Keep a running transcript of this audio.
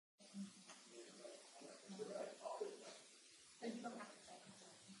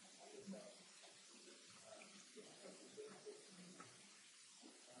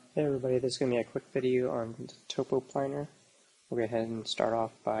Hey everybody, this is going to be a quick video on TopoPLANNER. We'll go ahead and start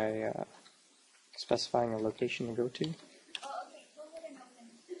off by specifying a location to go to.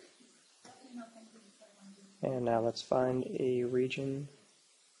 And now let's find a region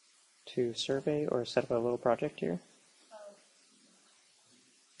to survey or set up a little project here.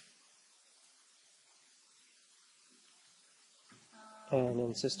 And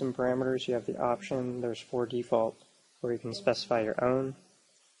in system parameters you have the option, there's 4 default, where you can specify your own.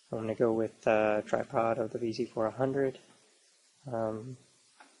 I'm going to go with tripod of the VZ400.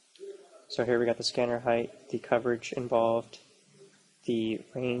 So here we got the scanner height, the coverage involved, the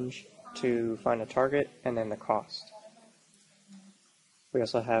range to find a target, and then the cost. We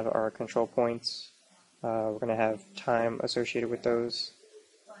also have our control points. We're going to have time associated with those,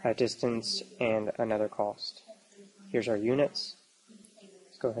 a distance, and another cost. Here's our units.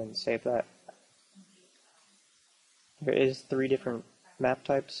 Let's go ahead and save that. There is 3 different map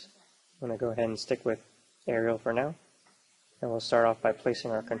types. I'm going to go ahead and stick with aerial for now. And we'll start off by placing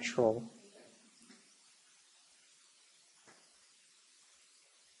our control.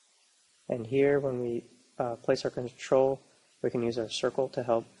 And here, when we place our control, we can use our circle to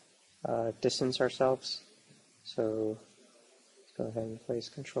help distance ourselves. So let's go ahead and place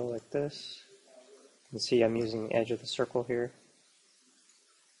control like this. You can see I'm using the edge of the circle here.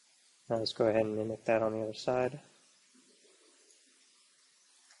 Now let's go ahead and mimic that on the other side.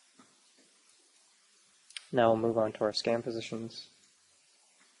 Now we'll move on to our scan positions.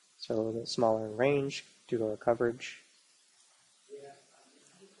 So a little bit smaller in range due to our coverage.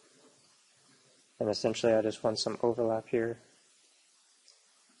 And essentially I just want some overlap here.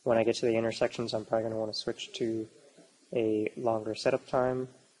 When I get to the intersections, I'm probably going to want to switch to a longer setup time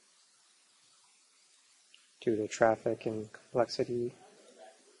due to traffic and complexity.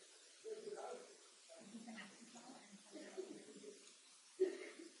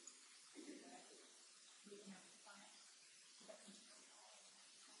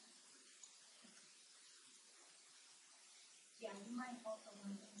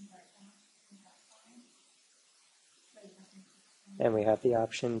 And we have the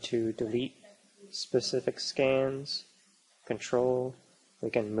option to delete specific scans, control. We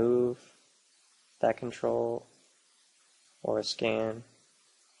can move that control or a scan.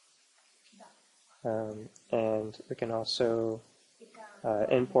 And we can also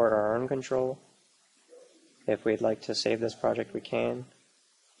import our own control. If we'd like to save this project, we can.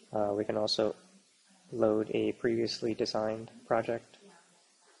 We can also load a previously designed project.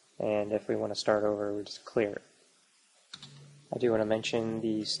 And if we want to start over, we just clear it. I do want to mention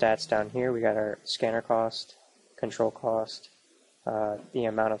the stats down here. We got our scanner cost, control cost, the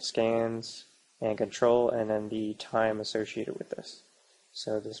amount of scans and control, and then the time associated with this.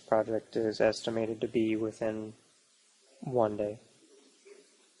 So this project is estimated to be within 1 day.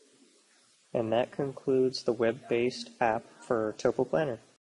 And that concludes the web-based app for TopoPLANNER.